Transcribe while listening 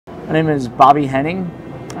My name is Bobby Henning.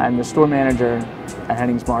 I'm the store manager at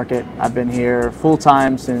Henning's Market. I've been here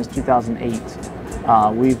full-time since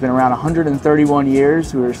 2008. We've been around 131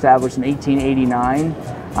 years. We were established in 1889.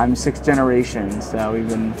 I'm sixth generation, so we've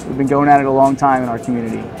been going at it a long time in our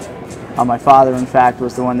community. My father, in fact,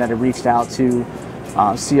 was the one that had reached out to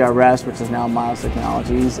CRS, which is now Miles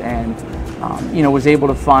Technologies, and was able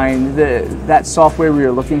to find that software we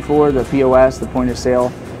were looking for, the POS, the point of sale.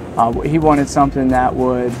 He wanted something that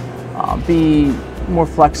would be more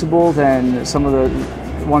flexible than some of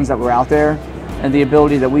the ones that were out there, and the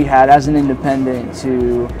ability that we had as an independent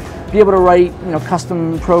to be able to write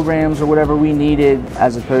custom programs or whatever we needed,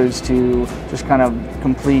 as opposed to just kind of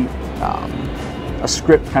complete a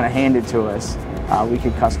script kind of handed to us. We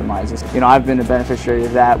could customize this. I've been a beneficiary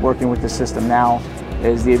of that. Working with the system now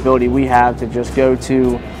is the ability we have to just go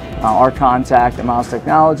to our contact at Miles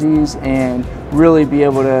Technologies and really be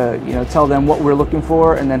able to tell them what we're looking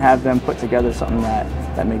for, and then have them put together something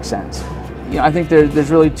that makes sense. I think there's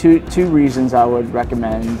really two reasons I would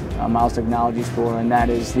recommend Miles Technologies for, and that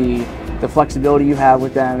is the flexibility you have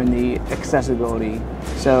with them and the accessibility.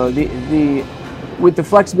 So with the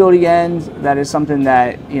flexibility end, that is something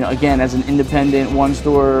that, again, as an independent,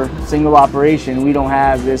 one-store, single operation, we don't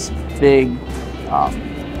have this big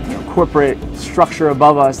corporate structure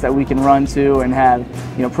above us that we can run to and have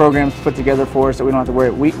programs put together for us that we don't have to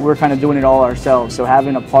worry. We're kind of doing it all ourselves, so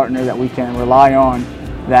having a partner that we can rely on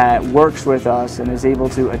that works with us and is able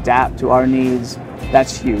to adapt to our needs,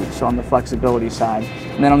 that's huge. So on the flexibility side.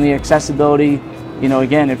 And then on the accessibility,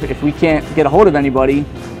 again, if we can't get a hold of anybody,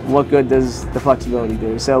 what good does the flexibility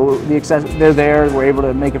do? So they're there, we're able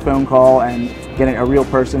to make a phone call and get a real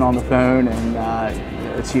person on the phone, and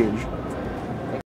it's huge.